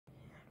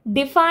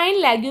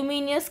Define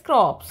leguminous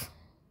crops.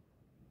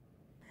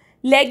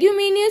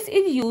 Leguminous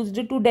is used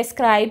to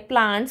describe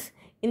plants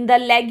in the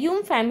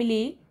legume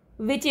family,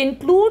 which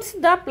includes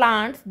the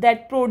plants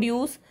that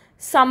produce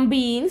some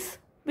beans,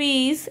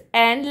 peas,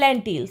 and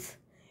lentils.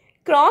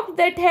 Crops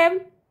that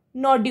have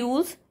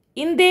nodules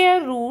in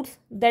their roots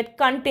that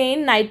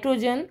contain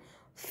nitrogen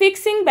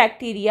fixing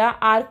bacteria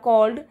are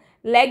called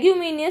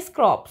leguminous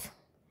crops.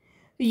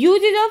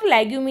 Uses of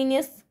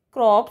leguminous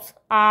crops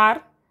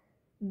are: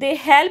 they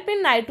help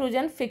in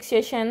nitrogen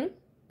fixation,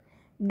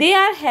 they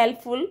are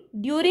helpful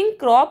during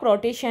crop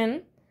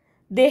rotation,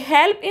 they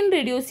help in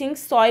reducing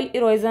soil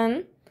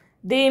erosion,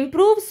 they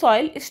improve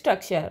soil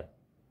structure.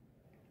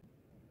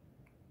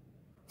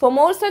 For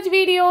more such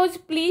videos,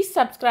 please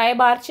subscribe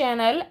our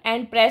channel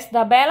and press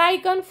the bell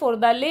icon for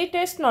the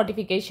latest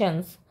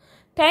notifications.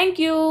 Thank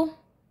you.